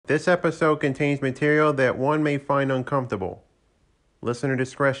This episode contains material that one may find uncomfortable. Listener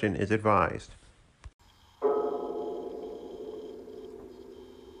discretion is advised.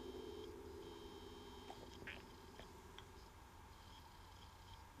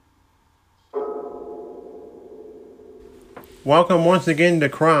 Welcome once again to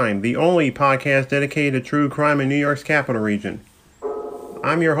Crime, the only podcast dedicated to true crime in New York's capital region.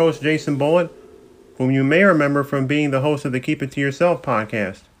 I'm your host, Jason Bullitt, whom you may remember from being the host of the Keep It To Yourself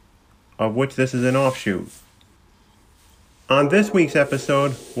podcast, of which this is an offshoot. On this week's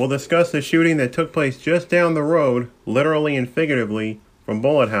episode, we'll discuss the shooting that took place just down the road, literally and figuratively, from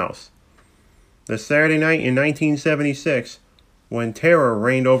Bullitt House. The Saturday night in 1976, when terror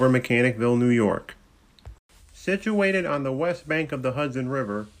reigned over Mechanicville, New York. Situated on the west bank of the Hudson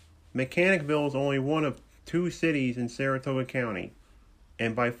River, Mechanicville is only one of two cities in Saratoga County,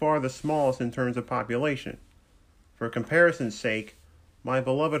 and by far the smallest in terms of population. For comparison's sake, my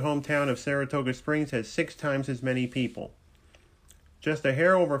beloved hometown of Saratoga Springs has 6 times as many people. Just a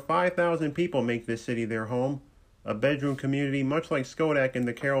hair over 5,000 people make this city their home, a bedroom community much like Skodak in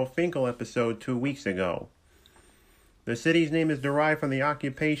the Carol Finkel episode 2 weeks ago. The city's name is derived from the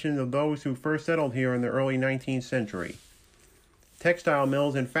occupation of those who first settled here in the early 19th century. Textile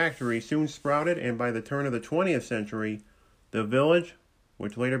mills and factories soon sprouted, and by the turn of the 20th century, the village,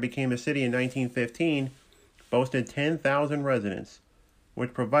 which later became a city in 1915, boasted 10,000 residents,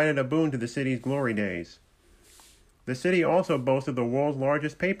 which provided a boon to the city's glory days. The city also boasted the world's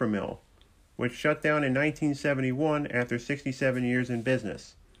largest paper mill, which shut down in 1971 after 67 years in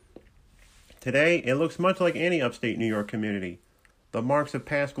business. Today, it looks much like any upstate New York community, the marks of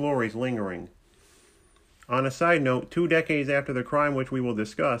past glories lingering. On a side note, 2 decades after the crime which we will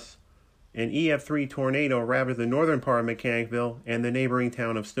discuss, an EF3 tornado ravaged the northern part of Mechanicville and the neighboring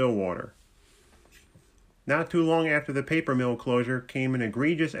town of Stillwater. Not too long after the paper mill closure came an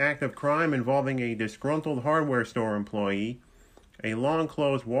egregious act of crime involving a disgruntled hardware store employee, a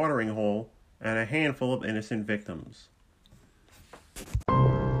long-closed watering hole, and a handful of innocent victims.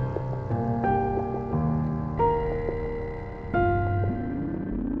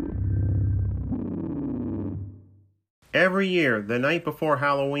 Every year, the night before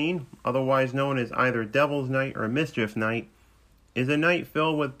Halloween, otherwise known as either Devil's Night or Mischief Night, is a night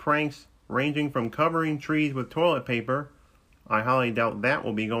filled with pranks ranging from covering trees with toilet paper — I highly doubt that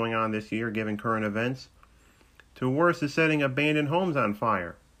will be going on this year given current events — to worse is setting abandoned homes on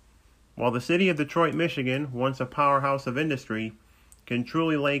fire. While the city of Detroit, Michigan, once a powerhouse of industry, can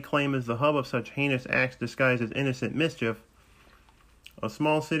truly lay claim as the hub of such heinous acts disguised as innocent mischief, a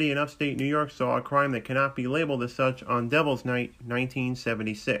small city in upstate New York saw a crime that cannot be labeled as such on Devil's Night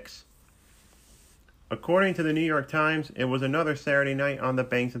 1976. According to the New York Times, it was another Saturday night on the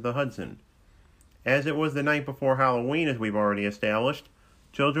banks of the Hudson. As it was the night before Halloween, as we've already established,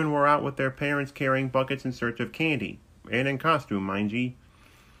 children were out with their parents carrying buckets in search of candy, and in costume, mind ye.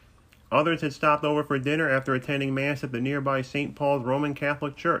 Others had stopped over for dinner after attending Mass at the nearby St. Paul's Roman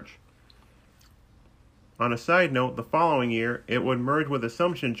Catholic Church. On a side note, the following year, it would merge with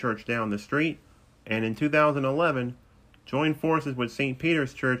Assumption Church down the street, and in 2011, join forces with St.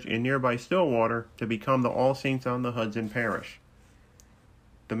 Peter's Church in nearby Stillwater to become the All Saints on the Hudson parish.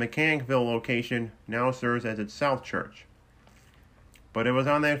 The Mechanicville location now serves as its South Church. But it was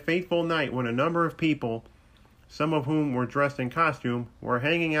on that fateful night when a number of people, some of whom were dressed in costume, were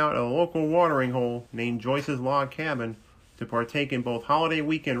hanging out at a local watering hole named Joyce's Log Cabin to partake in both holiday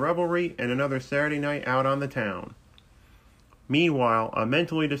weekend revelry and another Saturday night out on the town. Meanwhile, a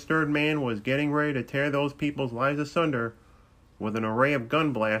mentally disturbed man was getting ready to tear those people's lives asunder with an array of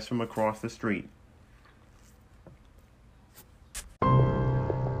gun blasts from across the street.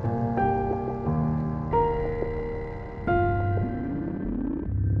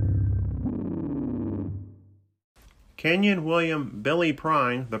 Kenyon William Billy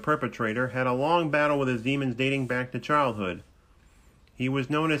Prine, the perpetrator, had a long battle with his demons dating back to childhood. He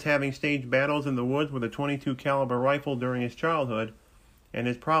was known as having staged battles in the woods with a .22 caliber rifle during his childhood, and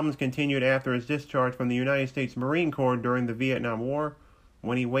his problems continued after his discharge from the United States Marine Corps during the Vietnam War,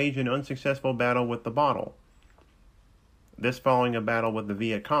 when he waged an unsuccessful battle with the bottle. This following a battle with the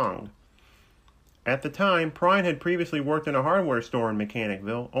Viet Cong. At the time, Prine had previously worked in a hardware store in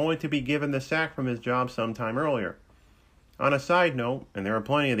Mechanicville, only to be given the sack from his job some time earlier. On a side note, and there are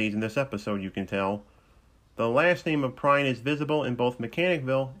plenty of these in this episode you can tell, the last name of Prine is visible in both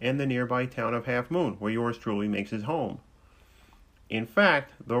Mechanicville and the nearby town of Half Moon, where yours truly makes his home. In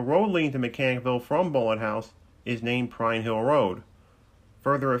fact, the road leading to Mechanicville from Bullitt House is named Prine Hill Road.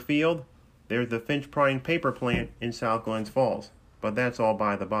 Further afield, there's the Finch Prine paper plant in South Glens Falls, but that's all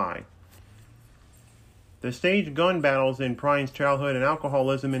by the by. The staged gun battles in Prine's childhood and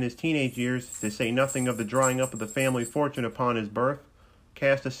alcoholism in his teenage years, to say nothing of the drying up of the family fortune upon his birth,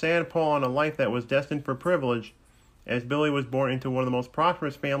 cast a sad pall on a life that was destined for privilege, as Billy was born into one of the most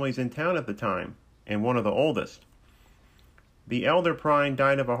prosperous families in town at the time, and one of the oldest. The elder Prine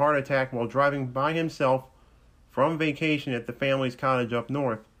died of a heart attack while driving by himself from vacation at the family's cottage up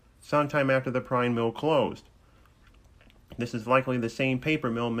north, sometime after the Prine mill closed. This is likely the same paper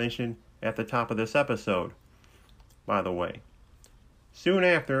mill mentioned at the top of this episode, by the way. Soon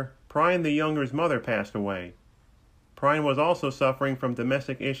after, Prine the Younger's mother passed away. Prine was also suffering from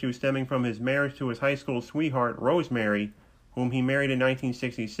domestic issues stemming from his marriage to his high school sweetheart, Rosemary, whom he married in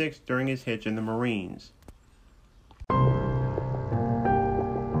 1966 during his hitch in the Marines.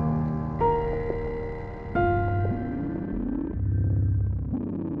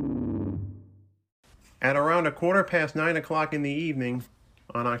 At around 9:15 in the evening,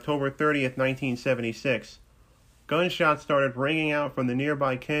 on October 30th, 1976, gunshots started ringing out from the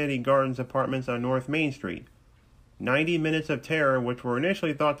nearby Kennedy Gardens apartments on North Main Street. 90 minutes of terror, which were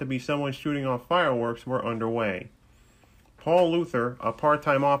initially thought to be someone shooting off fireworks, were underway. Paul Luther, a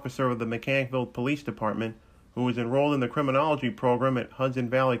part-time officer of the Mechanicville Police Department, who was enrolled in the criminology program at Hudson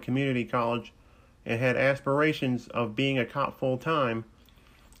Valley Community College and had aspirations of being a cop full-time,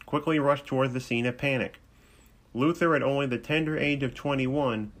 quickly rushed towards the scene of panic. Luther, at only the tender age of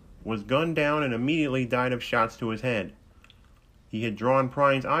 21, was gunned down and immediately died of shots to his head. He had drawn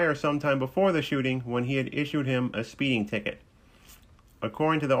Prine's ire sometime before the shooting when he had issued him a speeding ticket.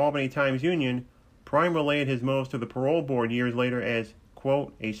 According to the Albany Times-Union, Prine relayed his motives to the parole board years later as,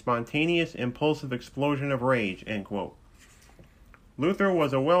 quote, a spontaneous, impulsive explosion of rage, end quote. Luther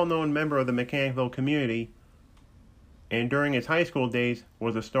was a well-known member of the Mechanicville community, and during his high school days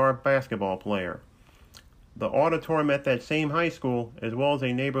was a star basketball player. The auditorium at that same high school, as well as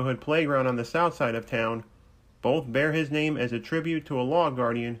a neighborhood playground on the south side of town, both bear his name as a tribute to a law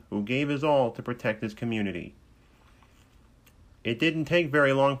guardian who gave his all to protect his community. It didn't take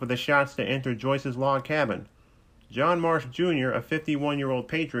very long for the shots to enter Joyce's log cabin. John Marsh Jr., a 51-year-old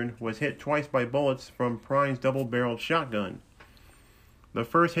patron, was hit twice by bullets from Prine's double-barreled shotgun. The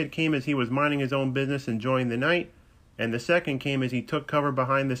first hit came as he was minding his own business enjoying the night, and the second came as he took cover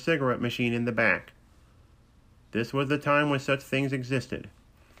behind the cigarette machine in the back. This was the time when such things existed.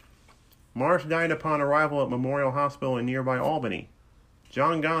 Marsh died upon arrival at Memorial Hospital in nearby Albany.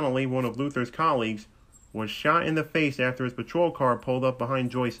 John Gonnelly, one of Luther's colleagues, was shot in the face after his patrol car pulled up behind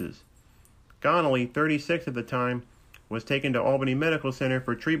Joyce's. Gonnelly, 36 at the time, was taken to Albany Medical Center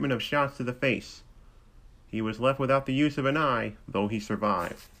for treatment of shots to the face. He was left without the use of an eye, though he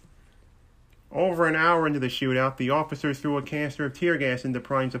survived. Over an hour into the shootout, the officers threw a canister of tear gas into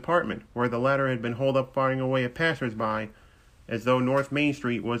Prine's apartment, where the latter had been holed up firing away at passers-by, as though North Main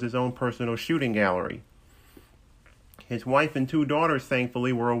Street was his own personal shooting gallery. His wife and 2 daughters,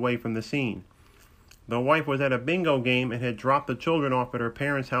 thankfully, were away from the scene. The wife was at a bingo game and had dropped the children off at her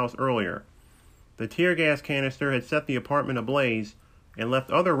parents' house earlier. The tear gas canister had set the apartment ablaze and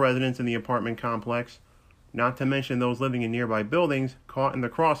left other residents in the apartment complex, not to mention those living in nearby buildings, caught in the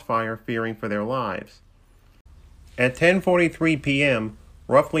crossfire, fearing for their lives. At 10:43 p.m.,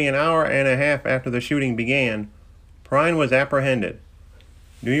 roughly an hour and a half after the shooting began, Prine was apprehended.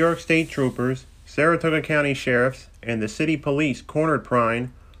 New York State troopers, Saratoga County sheriffs, and the city police cornered Prine,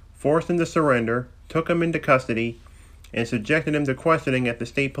 forced him to surrender, took him into custody, and subjected him to questioning at the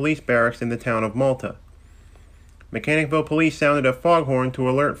state police barracks in the town of Malta. Mechanicville police sounded a foghorn to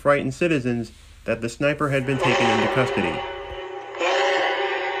alert frightened citizens that the sniper had been taken into custody.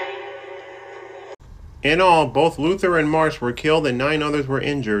 In all, both Luther and Marsh were killed and 9 others were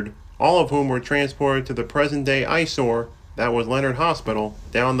injured, all of whom were transported to the present-day eyesore that was Leonard Hospital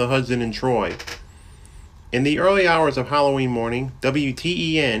down the Hudson in Troy. In the early hours of Halloween morning,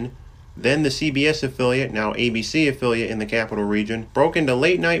 WTEN, then the CBS affiliate, now ABC affiliate in the Capital Region, broke into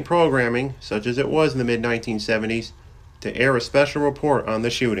late-night programming, such as it was in the mid-1970s, to air a special report on the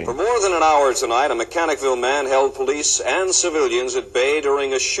shooting. For more than an hour tonight, a Mechanicville man held police and civilians at bay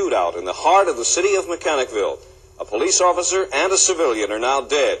during a shootout in the heart of the city of Mechanicville. A police officer and a civilian are now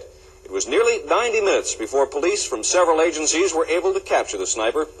dead. It was nearly 90 minutes before police from several agencies were able to capture the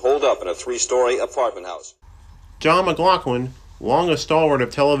sniper holed up in a 3-story apartment house. John McLaughlin, long a stalwart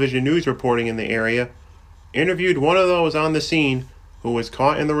of television news reporting in the area, interviewed one of those on the scene who was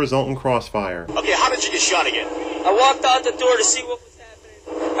caught in the resultant crossfire. Okay, how did you get shot again? I walked out the door to see what was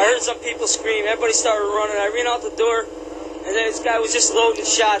happening. I heard some people scream. Everybody started running. I ran out the door, and then this guy was just loading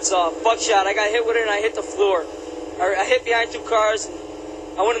shots off. Buckshot. I got hit with it, and I hit the floor. I hit behind 2 cars,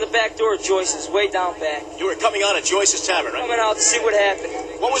 and I went in the back door of Joyce's, way down back. You were coming out of Joyce's Tavern, right? Coming out to see what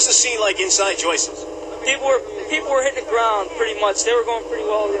happened. What was the scene like inside Joyce's? People were hitting the ground pretty much. They were going pretty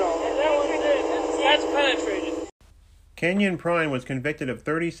well, you know. That's penetrated. Kenyon Prine was convicted of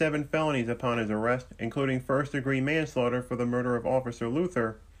 37 felonies upon his arrest, including first-degree manslaughter for the murder of Officer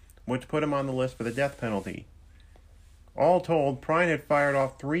Luther, which put him on the list for the death penalty. All told, Prine had fired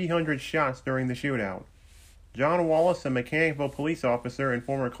off 300 shots during the shootout. John Wallace, a Mechanicville police officer and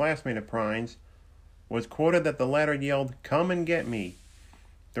former classmate of Prine's, was quoted that the latter yelled, "Come and get me,"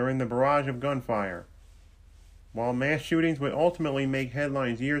 during the barrage of gunfire. While mass shootings would ultimately make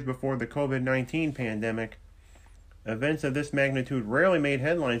headlines years before the COVID-19 pandemic, events of this magnitude rarely made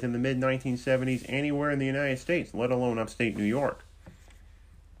headlines in the mid-1970s anywhere in the United States, let alone upstate New York.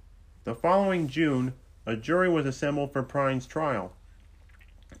 The following June, a jury was assembled for Prine's trial.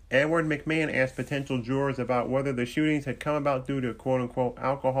 Edward McMahon asked potential jurors about whether the shootings had come about due to quote-unquote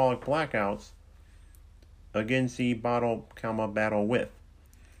alcoholic blackouts. Again, see bottle, battle with.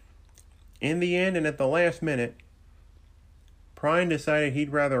 In the end, and at the last minute, Prine decided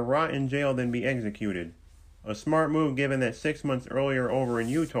he'd rather rot in jail than be executed. A smart move given that 6 months earlier over in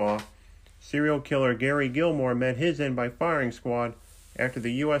Utah, serial killer Gary Gilmore met his end by firing squad after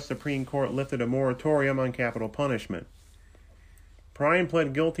the U.S. Supreme Court lifted a moratorium on capital punishment. Prine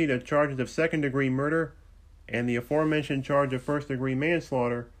pled guilty to charges of second-degree murder and the aforementioned charge of first-degree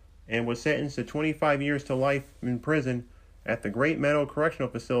manslaughter and was sentenced to 25 years to life in prison at the Great Meadow Correctional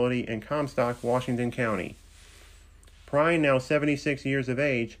Facility in Comstock, Washington County. Prine, now 76 years of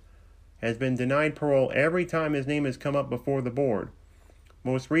age, has been denied parole every time his name has come up before the board,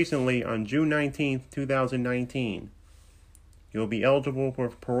 most recently on June 19, 2019. He'll be eligible for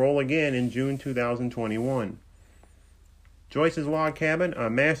parole again in June 2021. Joyce's Log Cabin, a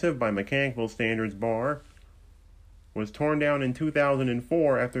massive, by Mechanicville standards, bar, was torn down in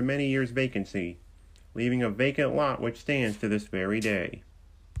 2004 after many years' vacancy, leaving a vacant lot which stands to this very day.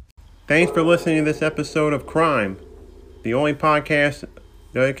 Thanks for listening to this episode of Crime, the only podcast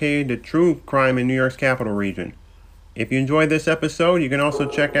dedicated to true crime in New York's capital region. If you enjoyed this episode, you can also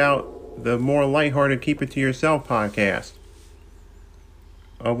check out the more lighthearted Keep It To Yourself podcast,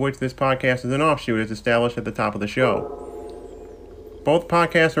 of which this podcast is an offshoot as established at the top of the show. Both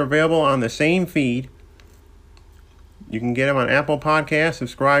podcasts are available on the same feed. You can get them on Apple Podcasts,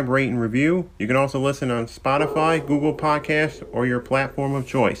 subscribe, rate, and review. You can also listen on Spotify, Google Podcasts, or your platform of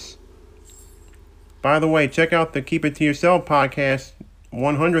choice. By the way, check out the Keep It To Yourself podcast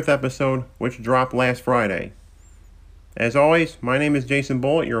 100th episode, which dropped last Friday. As always, my name is Jason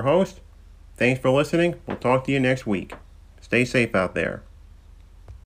Bullitt, your host. Thanks for listening. We'll talk to you next week. Stay safe out there.